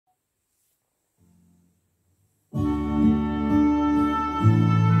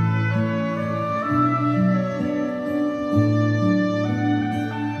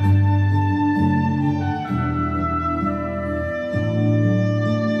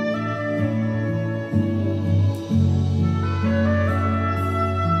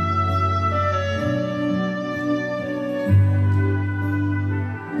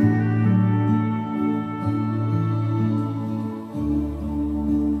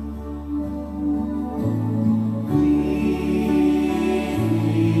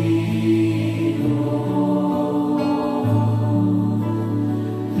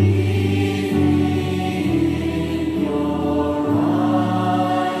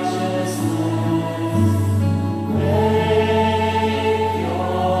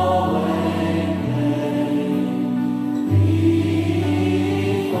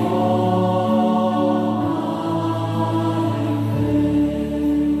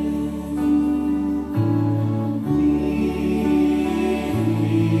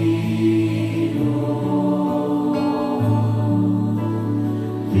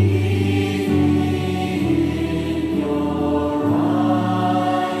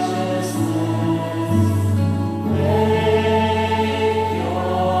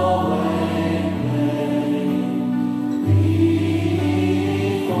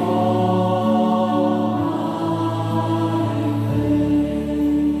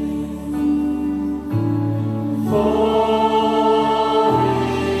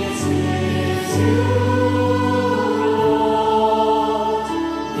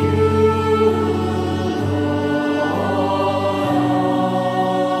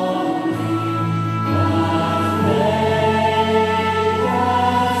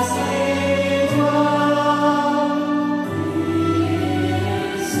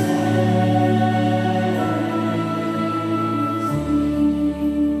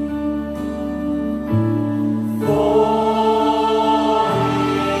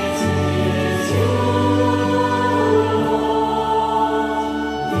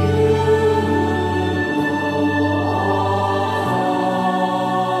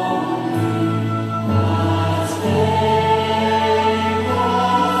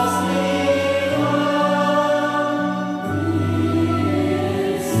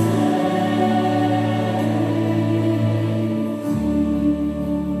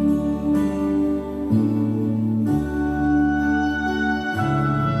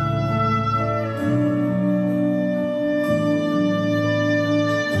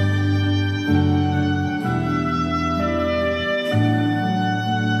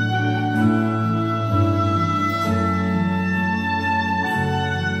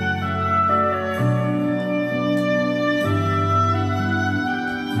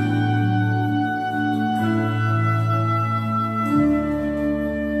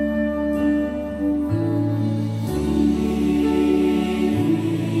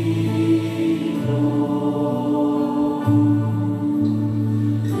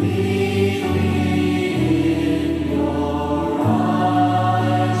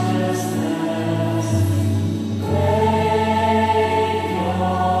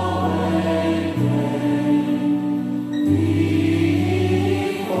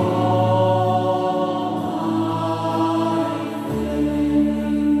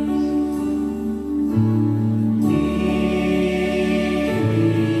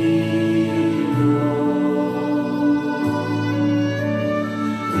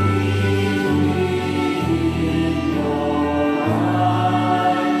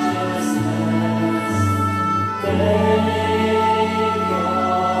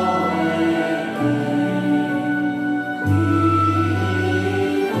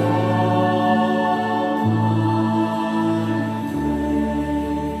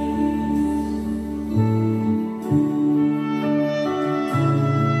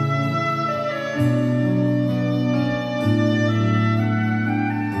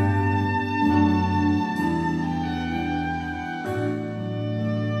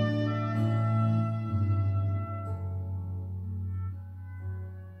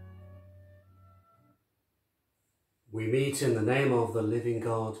meet in the name of the living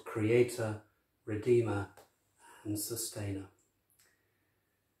God, Creator, Redeemer and Sustainer.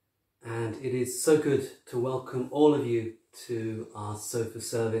 And it is so good to welcome all of you to our sofa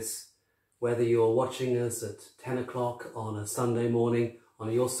service, whether you're watching us at 10 o'clock on a Sunday morning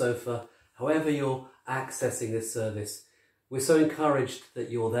on your sofa, however you're accessing this service. We're so encouraged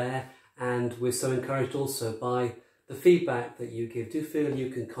that you're there, and we're so encouraged also by the feedback that you give. Do feel you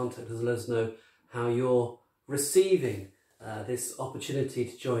can contact us and let us know how you're receiving this opportunity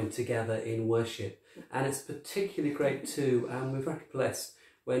to join together in worship. And it's particularly great too, and we're very blessed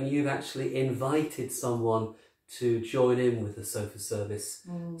when you've actually invited someone to join in with the sofa service.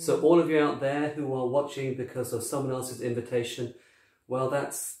 So all of you out there who are watching because of someone else's invitation, well,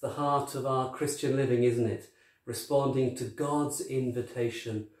 that's the heart of our Christian living, isn't it? Responding to God's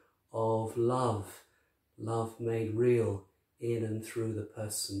invitation of love, love made real in and through the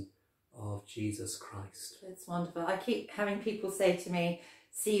person of Jesus Christ. It's wonderful. I keep having people say to me,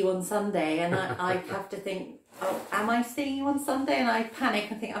 see you on Sunday, and I have to think, oh, am I seeing you on Sunday? And I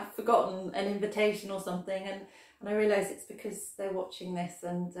panic and think I've forgotten an invitation or something, and I realise it's because they're watching this,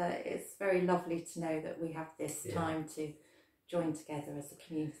 and it's very lovely to know that we have this time to join together as a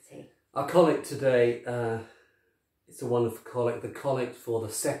community. Our collect today, it's a wonderful collect, the collect for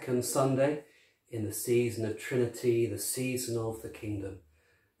the second Sunday in the season of Trinity, the season of the kingdom.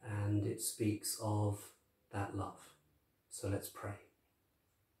 And it speaks of that love. So let's pray.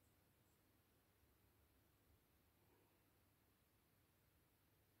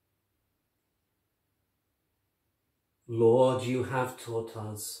 Lord, you have taught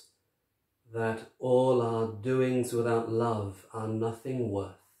us that all our doings without love are nothing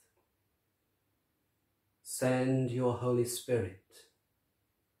worth. Send your Holy Spirit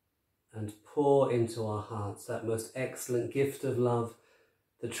and pour into our hearts that most excellent gift of love,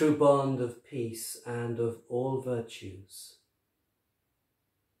 the true bond of peace and of all virtues,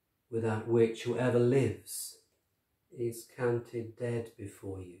 without which whoever lives is counted dead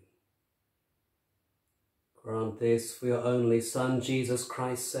before you. Grant this for your only Son, Jesus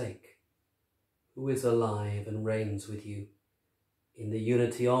Christ's sake, who is alive and reigns with you in the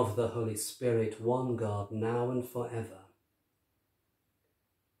unity of the Holy Spirit, one God, now and forever.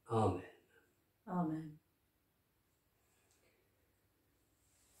 Amen. Amen.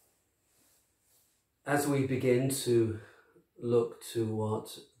 As we begin to look to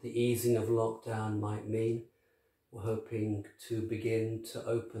what the easing of lockdown might mean, we're hoping to begin to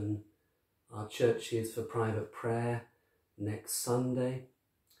open our churches for private prayer next Sunday.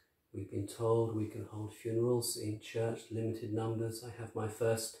 We've been told we can hold funerals in church, limited numbers. I have my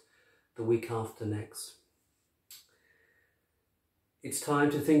first the week after next. It's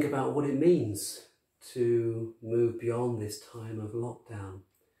time to think about what it means to move beyond this time of lockdown.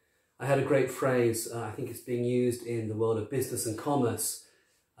 I had a great phrase, I think it's being used in the world of business and commerce,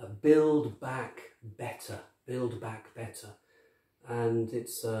 build back better, build back better. And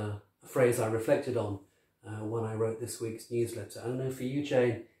it's a phrase I reflected on when I wrote this week's newsletter. I don't know for you,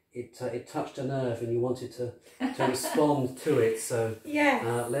 Jane, it touched a nerve and you wanted to respond to it. So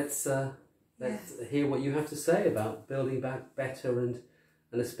let's hear what you have to say about building back better and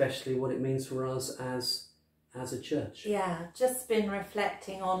especially what it means for us as a church. Yeah, just been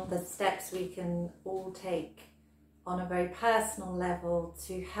reflecting on the steps we can all take on a very personal level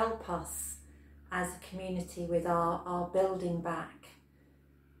to help us as a community with our building back.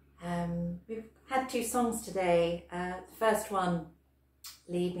 We've had two songs today. The first one,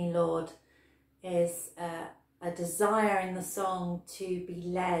 Lead Me Lord, is a desire in the song to be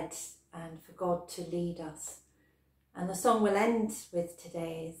led and for God to lead us. And the song we'll end with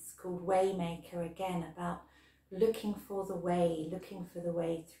today is called Waymaker, again about looking for the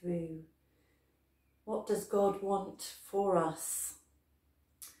way through. What does God want for us?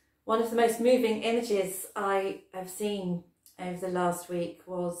 One of the most moving images I have seen over the last week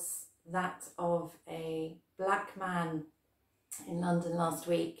was that of a black man in London last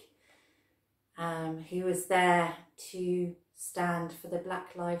week who was there to stand for the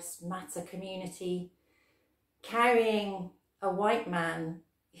Black Lives Matter community, carrying a white man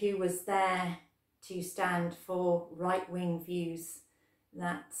who was there to stand for right-wing views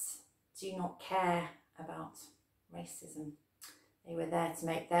that do not care about racism. They were there to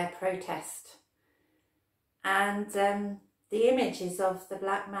make their protest. And the image is of the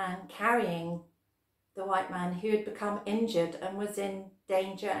black man carrying the white man who had become injured and was in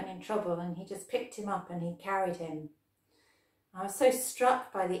danger and in trouble, and he just picked him up and he carried him. I was so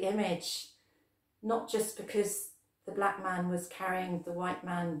struck by the image, not just because the black man was carrying the white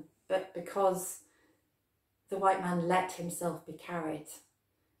man, but because the white man let himself be carried.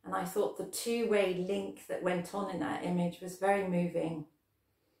 And I thought the two-way link that went on in that image was very moving.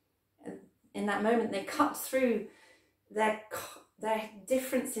 And in that moment, they cut through their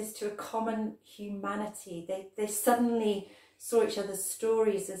differences to a common humanity. They suddenly saw each other's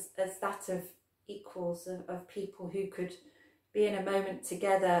stories as that of equals, of people who could be in a moment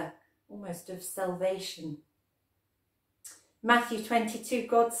together, almost of salvation. Matthew 22,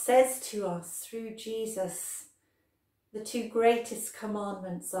 God says to us through Jesus, the two greatest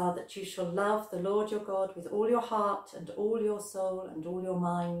commandments are that you shall love the Lord your God with all your heart and all your soul and all your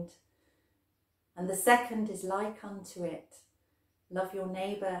mind. And the second is like unto it, love your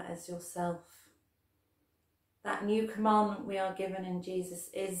neighbour as yourself. That new commandment we are given in Jesus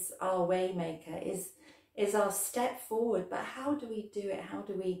is our way maker, is our step forward. But how do we do it? How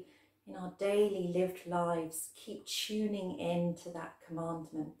do we, in our daily lived lives, keep tuning in to that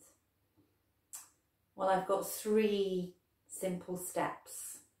commandment? Well, I've got 3 simple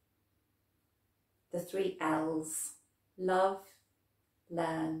steps. The 3 L's: love,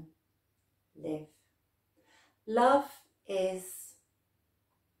 learn, live. Love is,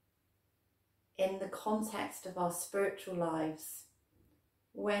 in the context of our spiritual lives,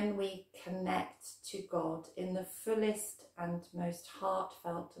 when we connect to God in the fullest and most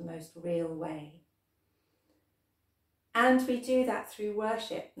heartfelt and most real way. And we do that through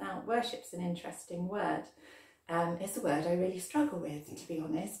worship. Now, worship's an interesting word. It's a word I really struggle with, to be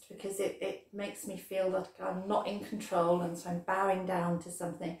honest, because it makes me feel like I'm not in control, and so I'm bowing down to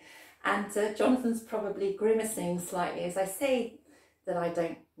something. And Jonathan's probably grimacing slightly as I say that I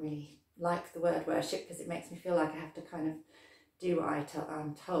don't really like the word worship, because it makes me feel like I have to kind of do what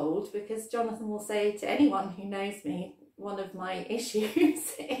I'm told, because Jonathan will say to anyone who knows me, one of my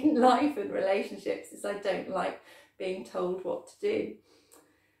issues in life and relationships is I don't like being told what to do.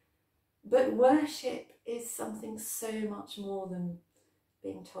 But worship is something so much more than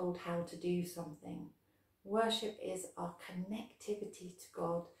being told how to do something. Worship is our connectivity to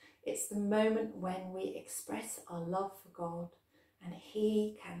God. It's the moment when we express our love for God and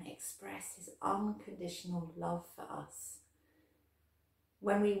He can express His unconditional love for us.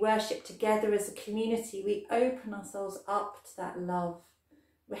 When we worship together as a community, we open ourselves up to that love.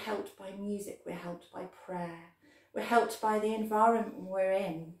 We're helped by music, we're helped by prayer, we're helped by the environment we're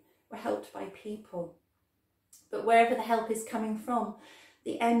in, we're helped by people. But wherever the help is coming from,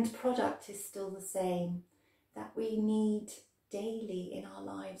 the end product is still the same, that we need daily in our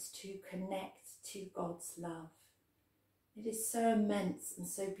lives to connect to God's love. It is so immense and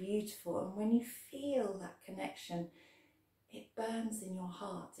so beautiful, and when you feel that connection, it burns in your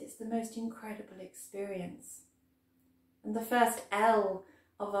heart. It's the most incredible experience. And the first L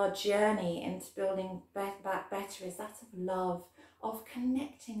of our journey into building back better is that of love, of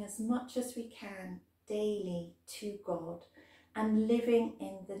connecting as much as we can daily to God and living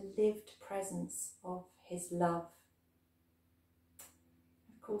in the lived presence of His love.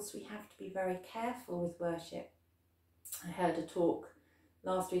 Of course, we have to be very careful with worship. I heard a talk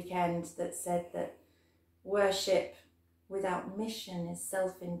last weekend that said that worship without mission is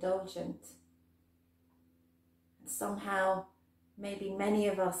self-indulgent. And somehow, maybe many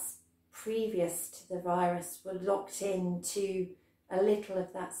of us previous to the virus were locked into a little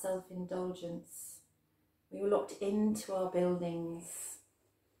of that self-indulgence. We were locked into our buildings.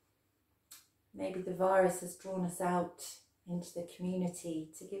 Maybe the virus has drawn us out into the community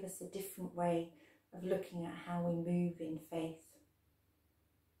to give us a different way of looking at how we move in faith.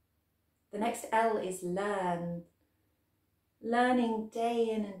 The next L is learn. Learning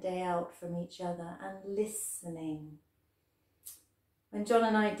day in and day out from each other and listening. When John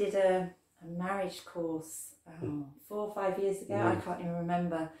and I did a marriage course 4 or 5 years ago, I can't even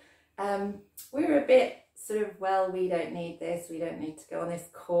remember, we were a bit sort of, well, we don't need this, we don't need to go on this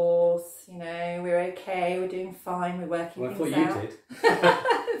course, you know, we're okay, we're doing fine, we're working things out.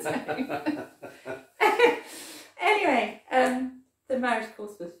 I thought you did. Anyway, the marriage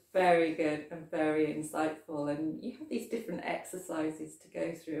course was very good and very insightful, and you have these different exercises to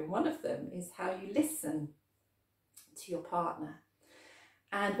go through, and one of them is how you listen to your partner.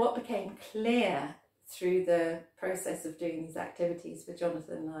 And what became clear through the process of doing these activities for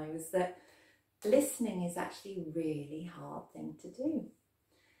Jonathan and I was that listening is actually a really hard thing to do.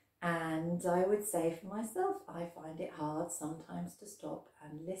 And I would say for myself, I find it hard sometimes to stop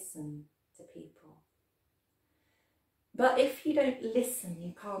and listen to people. But if you don't listen,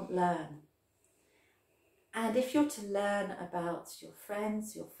 you can't learn. And if you're to learn about your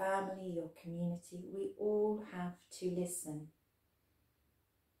friends, your family, your community, we all have to listen.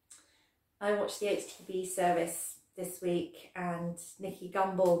 I watched the HTB service this week, and Nikki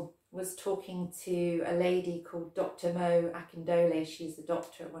Gumbel was talking to a lady called Dr. Mo Akindole. She's a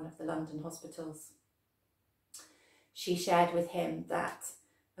doctor at one of the London hospitals. She shared with him that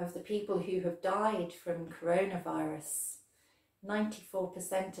of the people who have died from coronavirus,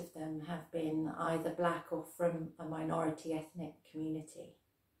 94% of them have been either black or from a minority ethnic community.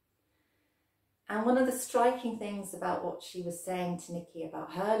 And one of the striking things about what she was saying to Nikki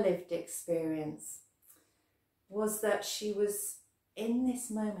about her lived experience was that she was in this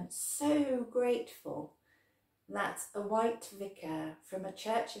moment so grateful that a white vicar from a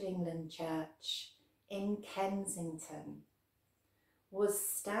Church of England church in Kensington was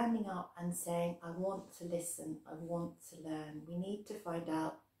standing up and saying, I want to listen, I want to learn. We need to find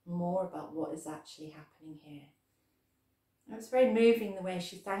out more about what is actually happening here. It was very moving the way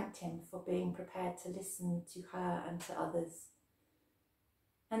she thanked him for being prepared to listen to her and to others.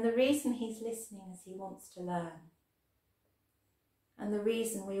 And the reason he's listening is he wants to learn. And the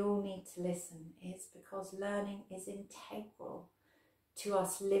reason we all need to listen is because learning is integral to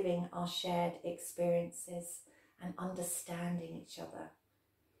us living our shared experiences and understanding each other.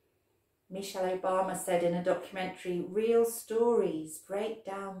 Michelle Obama said in a documentary, real stories break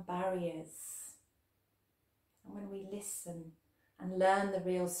down barriers. And when we listen and learn the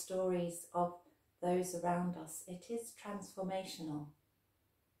real stories of those around us, it is transformational.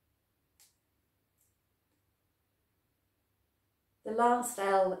 The last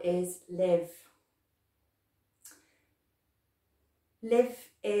L is live. Live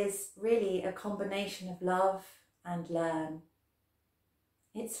is really a combination of love and learn.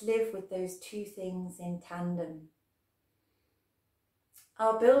 It's live with those two things in tandem.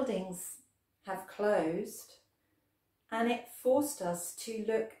 Our buildings have closed and it forced us to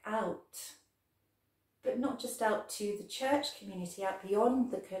look out, but not just out to the church community, out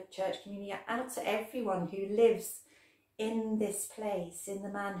beyond the church community, out to everyone who lives in this place, in the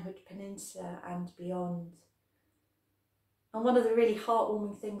Manhood Peninsula and beyond. And one of the really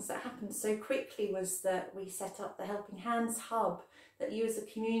heartwarming things that happened so quickly was that we set up the Helping Hands Hub, that you as a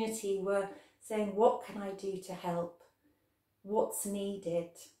community were saying, what can I do to help? What's needed?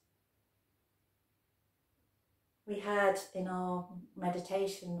 We had in our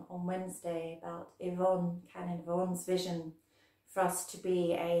meditation on Wednesday about Canon Yvonne's vision for us to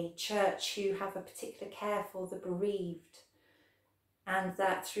be a church who have a particular care for the bereaved, and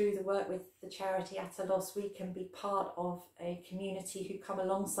that through the work with the charity At a Loss we can be part of a community who come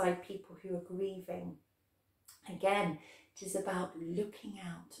alongside people who are grieving. Again, it is about looking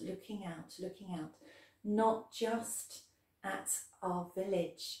out, looking out, looking out, not just at our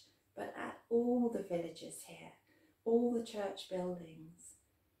village, but at all the villages here, all the church buildings.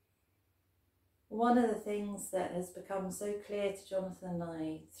 One of the things that has become so clear to Jonathan and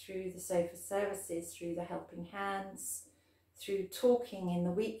I through the sofa services, through the Helping Hands, through talking in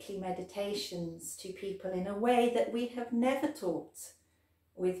the weekly meditations to people in a way that we have never talked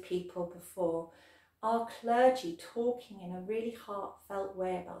with people before, our clergy talking in a really heartfelt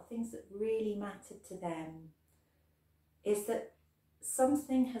way about things that really mattered to them, is that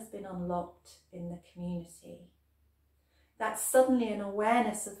something has been unlocked in the community. That's suddenly an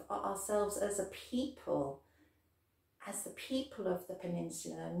awareness of ourselves as a people, as the people of the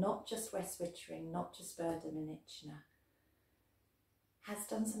peninsula, not just West Wittering, not just Burdon and Itchenor, has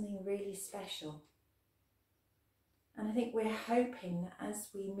done something really special. And I think we're hoping that as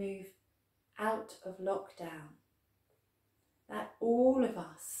we move out of lockdown, that all of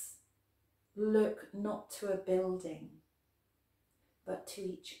us look not to a building, but to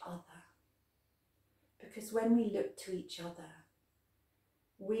each other. Because when we look to each other,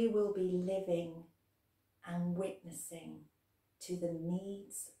 we will be living and witnessing to the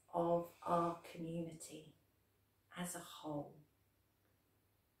needs of our community as a whole.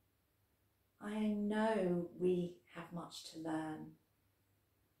 I know we have much to learn,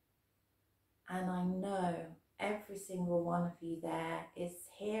 and I know every single one of you there is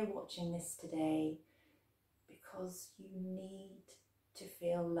here watching this today because you need to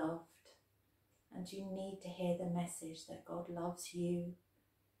feel loved, and you need to hear the message that God loves you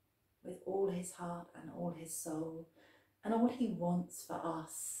with all his heart and all his soul, and all he wants for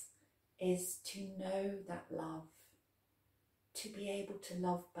us is to know that love, to be able to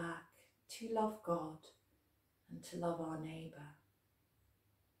love back, to love God and to love our neighbour.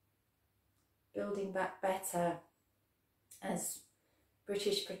 Building Back Better as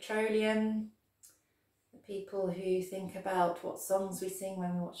British Petroleum, the people who think about what songs we sing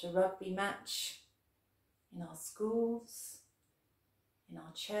when we watch a rugby match, in our schools, in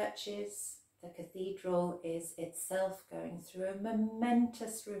our churches. The cathedral is itself going through a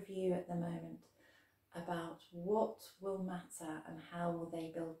momentous review at the moment about what will matter and how will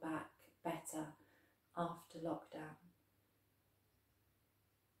they build back better after lockdown.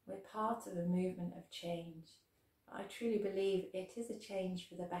 We're part of a movement of change. I truly believe it is a change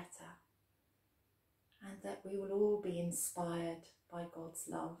for the better, and that we will all be inspired by God's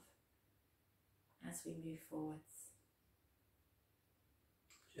love as we move forwards.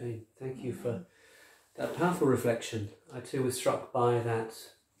 Jane, thank you for that powerful reflection. I too was struck by that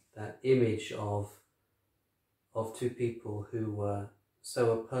image of two people who were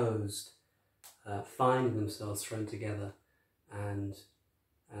so opposed, finding themselves thrown together, and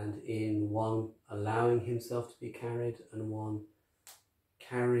in one allowing himself to be carried and one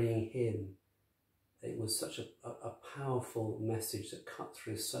carrying him. It was such a powerful message that cut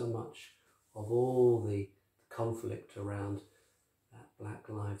through so much of all the conflict around that Black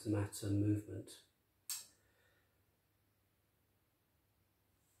Lives Matter movement.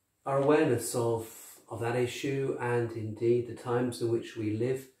 Our awareness of that issue, and indeed the times in which we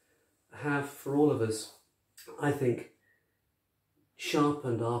live, have for all of us, I think,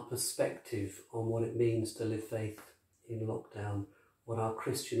 sharpened our perspective on what it means to live faith in lockdown, what our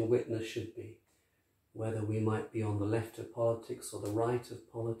Christian witness should be, whether we might be on the left of politics or the right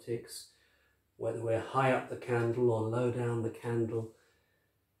of politics, whether we're high up the candle or low down the candle.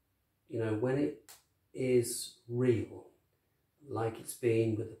 You know, when it is real, like it's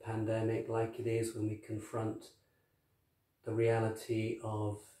been with the pandemic, like it is when we confront the reality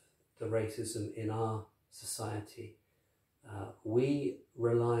of the racism in our society, we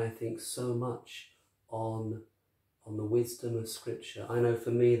rely, I think, so much on the wisdom of Scripture. I know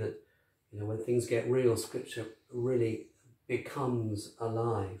for me that, you know, when things get real, Scripture really becomes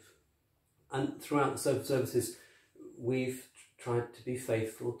alive. And throughout the services, we've tried to be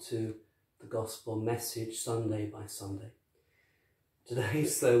faithful to the gospel message Sunday by Sunday.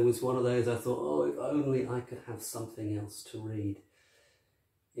 Today's, though, was one of those I thought, oh, if only I could have something else to read.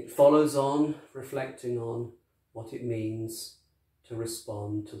 It follows on, reflecting on what it means to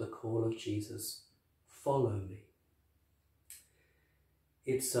respond to the call of Jesus, follow me.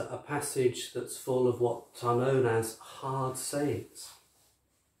 It's a passage that's full of what are known as hard sayings.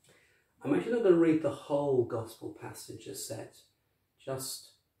 I'm actually not going to read the whole gospel passage as set, just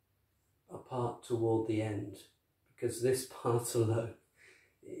a part toward the end, because this part alone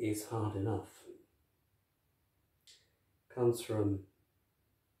is hard enough. It comes from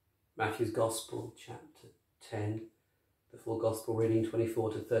Matthew's Gospel, chapter 10, the full Gospel reading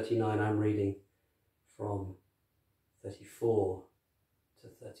 24 to 39. I'm reading from 34 to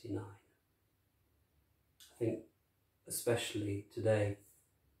 39. I think especially today,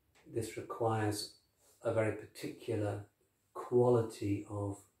 this requires a very particular quality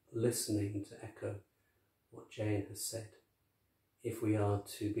of listening to echo what Jane has said, if we are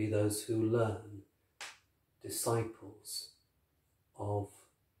to be those who learn, disciples of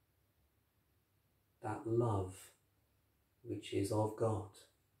that love which is of God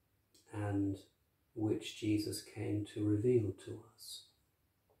and which Jesus came to reveal to us,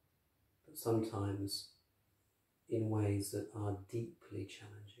 but sometimes in ways that are deeply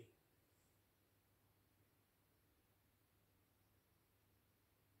challenging.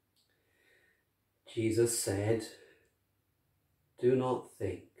 Jesus said, "Do not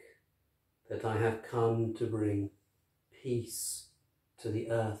think that I have come to bring peace to the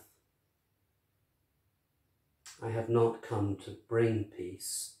earth. I have not come to bring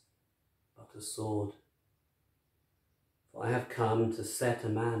peace, but a sword. For I have come to set a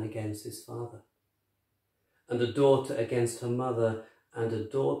man against his father, and a daughter against her mother, and a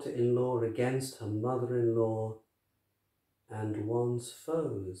daughter-in-law against her mother-in-law, and one's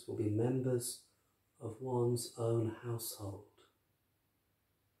foes will be members of one's own household.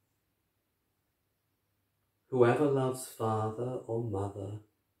 Whoever loves father or mother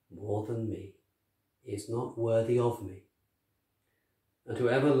more than me is not worthy of me, and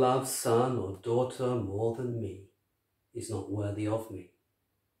whoever loves son or daughter more than me is not worthy of me.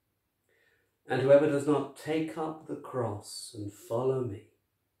 And whoever does not take up the cross and follow me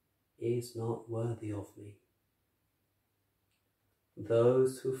is not worthy of me.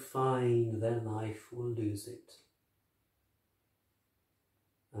 Those who find their life will lose it,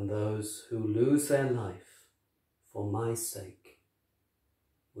 and those who lose their life for my sake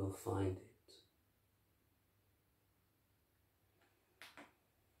will find it."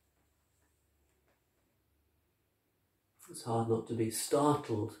 It's hard not to be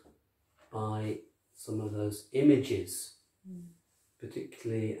startled by some of those images,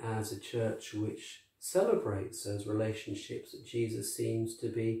 particularly as a church which celebrates those relationships that Jesus seems to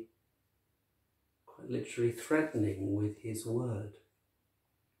be quite literally threatening with his word.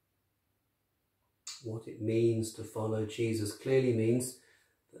 what it means to follow Jesus clearly means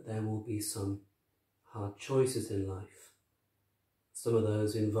that there will be some hard choices in life, some of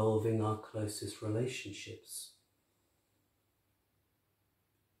those involving our closest relationships.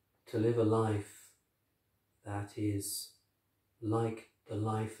 To live a life that is like the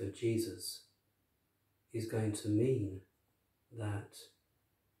life of Jesus is going to mean that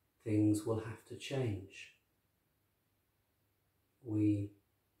things will have to change. We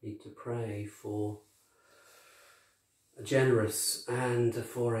need to pray for a generous and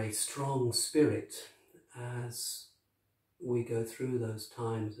for a strong spirit as we go through those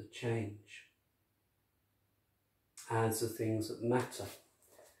times of change, as the things that matter,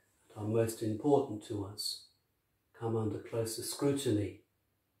 that are most important to us, come under closer scrutiny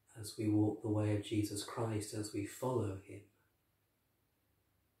as we walk the way of Jesus Christ, as we follow him.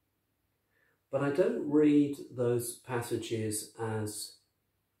 But I don't read those passages as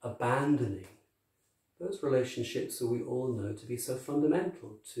abandoning those relationships that we all know to be so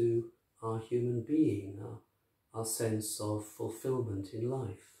fundamental to our human being, our sense of fulfillment in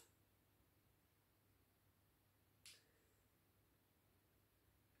life.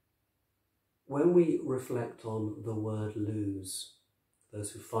 When we reflect on the word lose,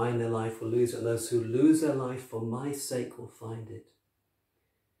 those who find their life will lose it, and those who lose their life for my sake will find it.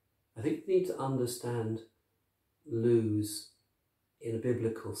 I think we need to understand lose in a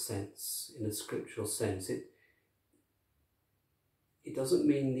biblical sense, in a scriptural sense. It doesn't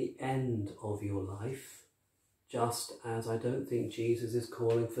mean the end of your life, just as I don't think Jesus is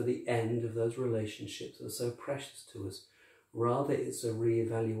calling for the end of those relationships that are so precious to us. Rather, it's a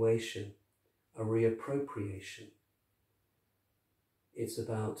re-evaluation, a reappropriation. It's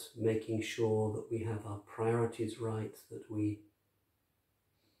about making sure that we have our priorities right, that we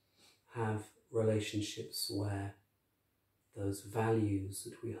have relationships where those values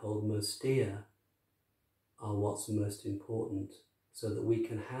that we hold most dear are what's most important, so that we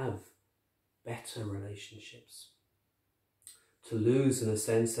can have better relationships. To lose, in a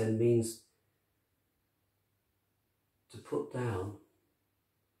sense, then means to put down,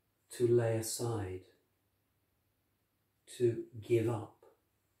 to lay aside, to give up.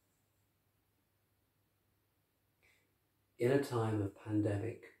 In a time of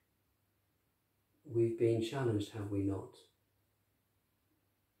pandemic, we've been challenged, have we not,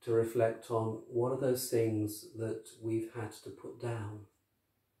 to reflect on what are those things that we've had to put down,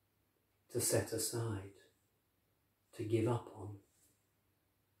 to set aside, to give up on.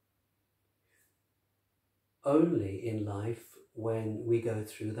 Only in life, when we go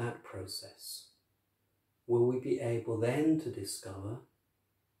through that process, will we be able then to discover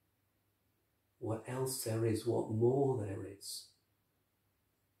what else there is, what more there is.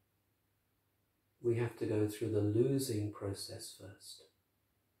 We have to go through the losing process first,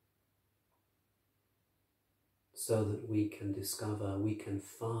 so that we can discover, we can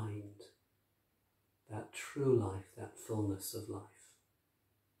find that true life, that fullness of life.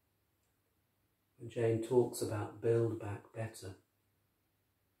 When Jane talks about build back better,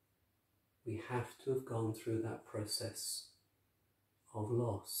 we have to have gone through that process of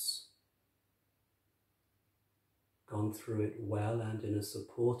loss, gone through it well and in a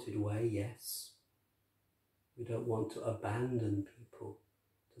supported way, yes. We don't want to abandon people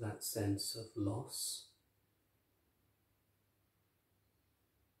to that sense of loss.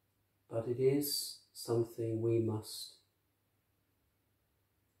 But it is something we must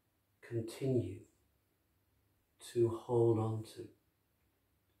continue to hold on to,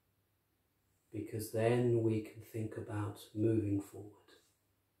 because then we can think about moving forward.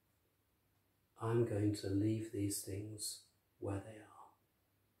 I'm going to leave these things where they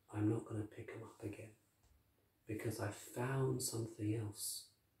are. I'm not going to pick them up again, because I found something else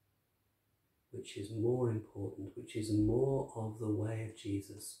which is more important, which is more of the way of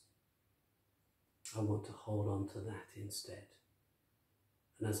Jesus. I want to hold on to that instead.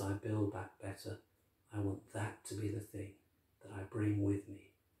 And as I build back better, I want that to be the thing that I bring with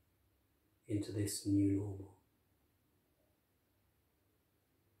me into this new normal.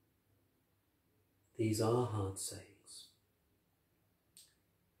 These are hard sayings.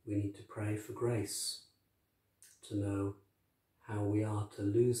 We need to pray for grace to know how we are to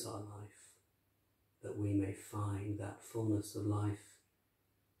lose our life, that we may find that fullness of life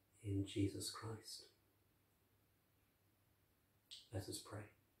in Jesus Christ. Let us pray.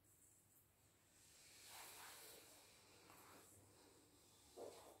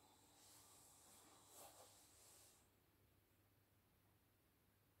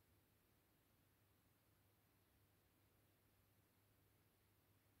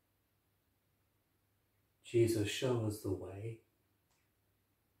 Jesus, show us the way.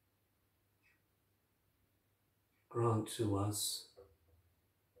 grant to us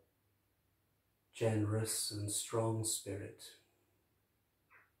generous and strong spirit,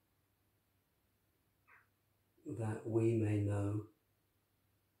 that we may know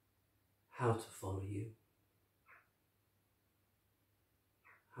how to follow you,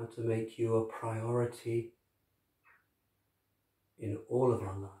 how to make you a priority in all of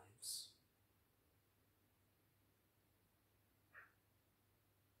our lives.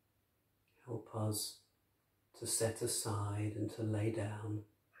 Help us to set aside and to lay down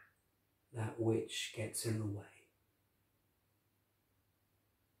that which gets in the way,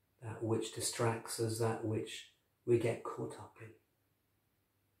 that which distracts us, that which we get caught up in.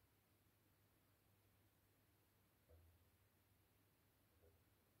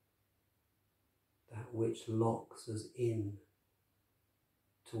 That which locks us in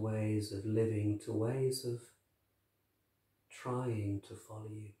to ways of living, to ways of trying to follow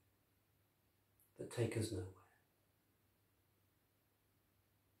you, that take us nowhere.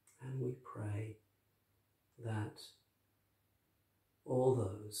 And we pray that all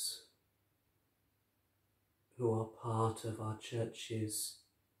those who are part of our churches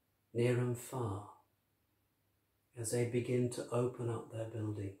near and far, as they begin to open up their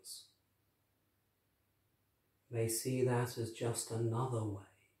buildings, may see that as just another way,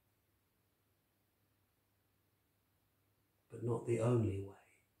 but not the only way,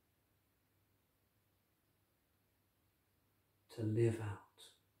 to live out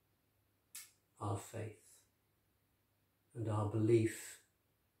our faith and our belief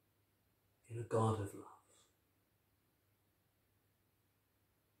in a God of love.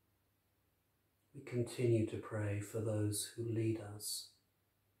 We continue to pray for those who lead us.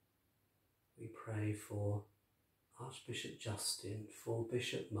 We pray for Archbishop Justin, for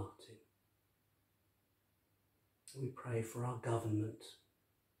Bishop Martin. We pray for our government,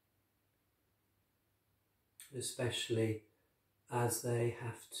 especially as they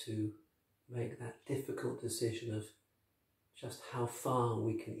have to make that difficult decision of just how far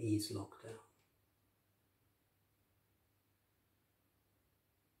we can ease lockdown.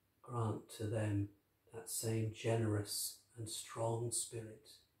 Grant to them that same generous and strong spirit.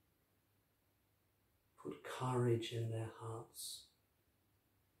 Put courage in their hearts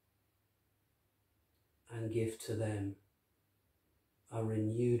and give to them a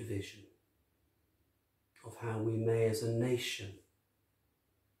renewed vision of how we may as a nation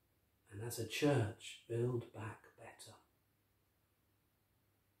and as a church build back better.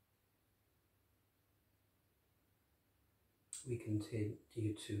 We continue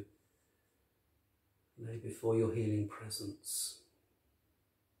to lay before your healing presence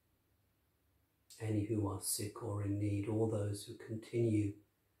any who are sick or in need, all those who continue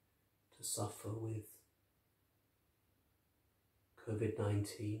to suffer with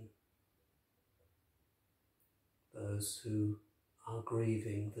COVID-19, those who are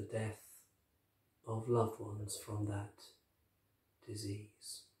grieving the death of loved ones from that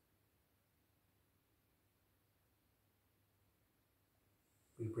disease.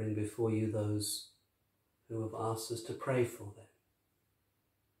 We bring before you those who have asked us to pray for them,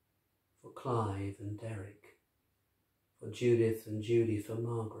 for Clive and Derek, for Judith and Judy, for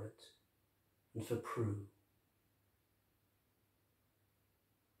Margaret, and for Prue.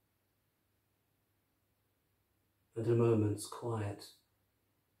 And a moment's quiet,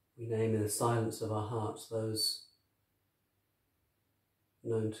 we name in the silence of our hearts those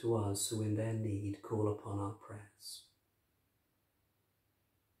known to us who in their need call upon our prayers.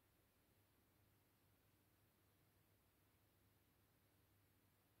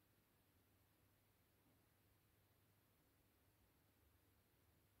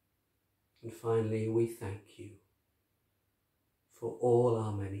 And finally, we thank you for all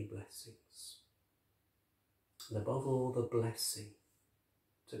our many blessings, and above all the blessing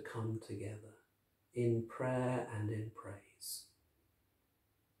to come together in prayer and in praise,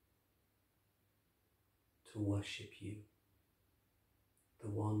 to worship you, the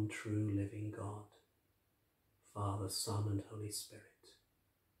one true living God, Father, Son, and Holy Spirit.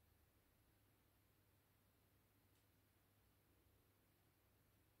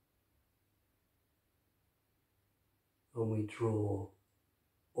 And we draw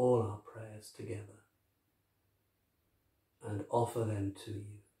all our prayers together and offer them to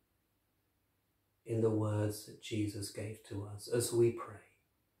you in the words that Jesus gave to us as we pray.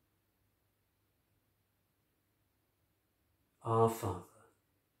 Our Father,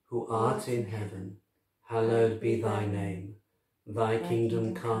 who art in heaven, hallowed be thy name. Thy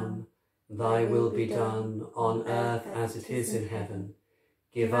kingdom come, thy will be done on earth as it is in heaven.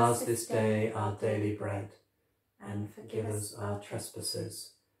 Give us this day our daily bread, and forgive us our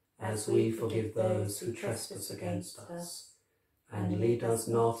trespasses, as we forgive those who trespass against us. And lead us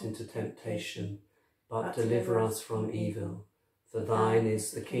not into temptation, but deliver us from evil. For thine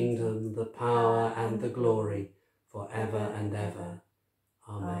is the kingdom, the power, and the glory, for ever and ever.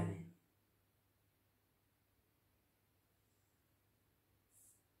 Amen.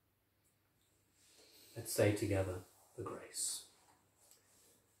 Let's say together the grace.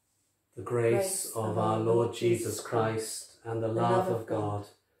 The grace of our Lord Jesus Christ, and the love of God,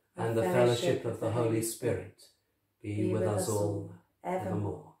 and the fellowship of the Holy Spirit be with us all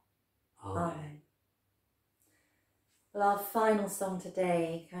evermore. Amen. Well, our final song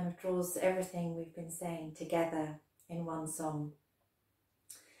today kind of draws everything we've been saying together in one song.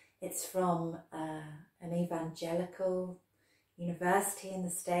 It's from an evangelical university in the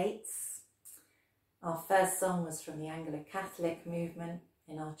States. Our first song was from the Anglo-Catholic movement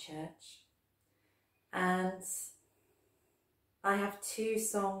in our church. And I have two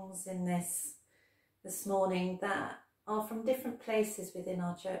songs in this morning that are from different places within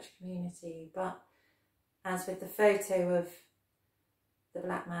our church community, but as with the photo of the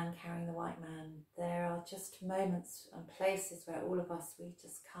black man carrying the white man, there are just moments and places where all of us, we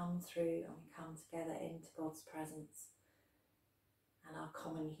just come through and we come together into God's presence, and our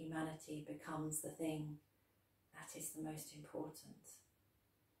common humanity becomes the thing that is the most important.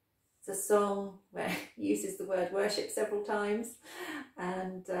 It's a song where it uses the word worship several times,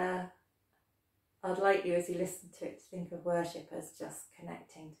 and I'd like you, as you listen to it, to think of worship as just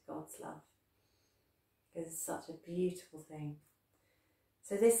connecting to God's love, because it's such a beautiful thing.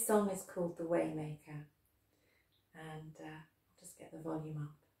 So this song is called The Waymaker, and I'll just get the volume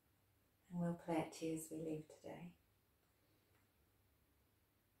up and we'll play it to you as we leave today.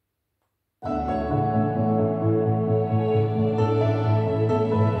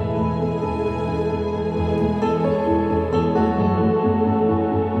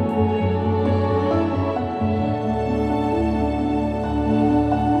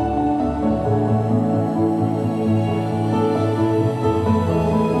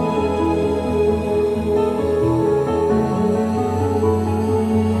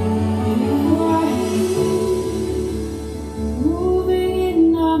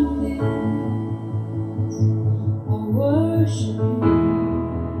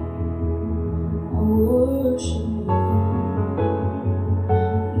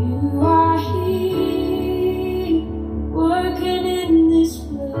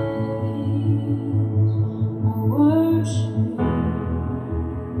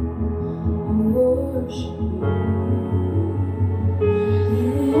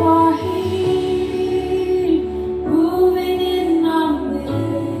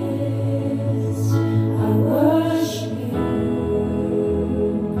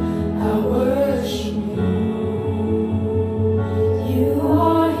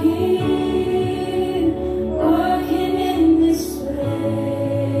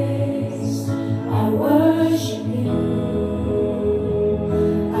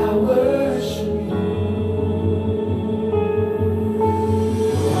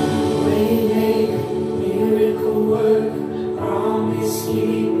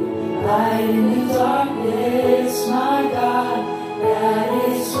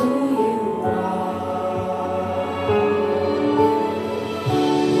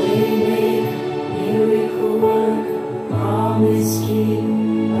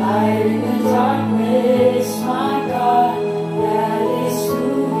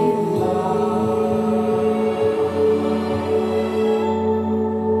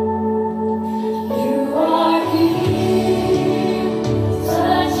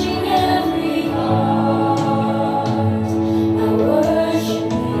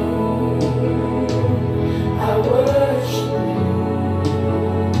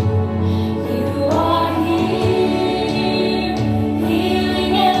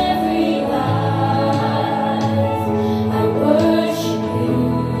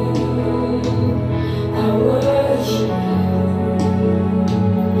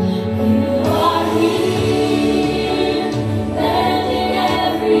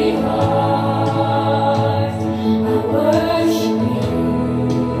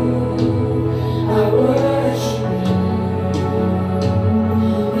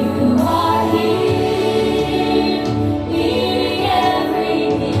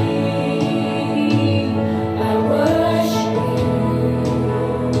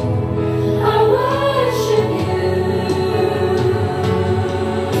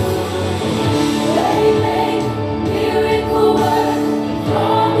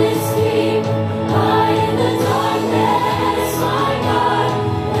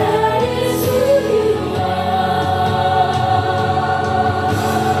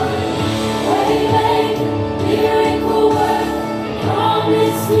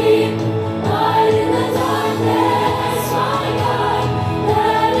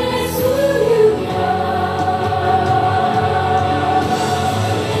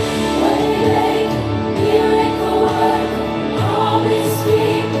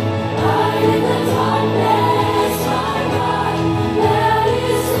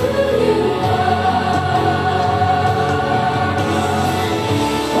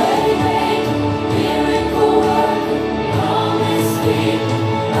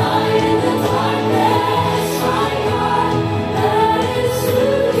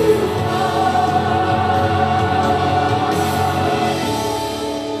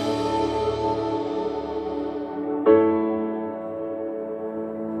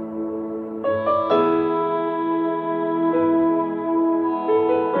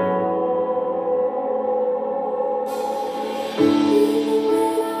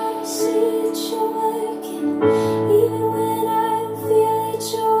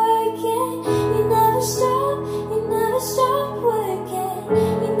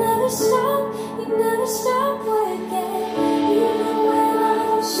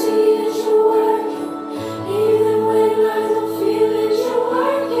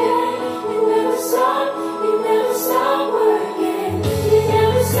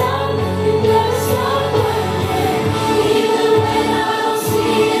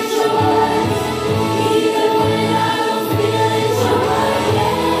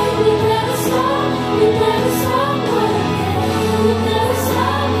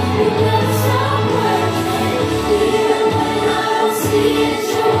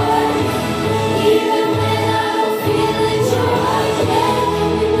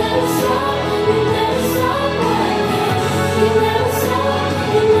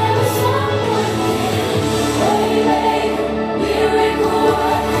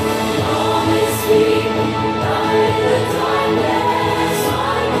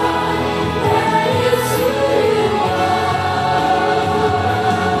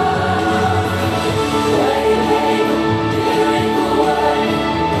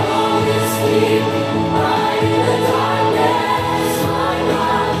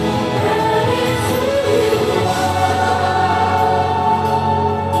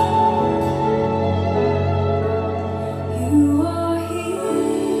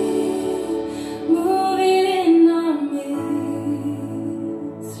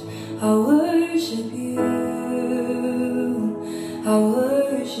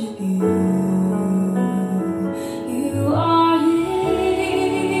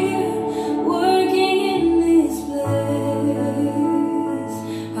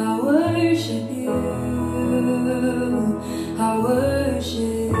 I worship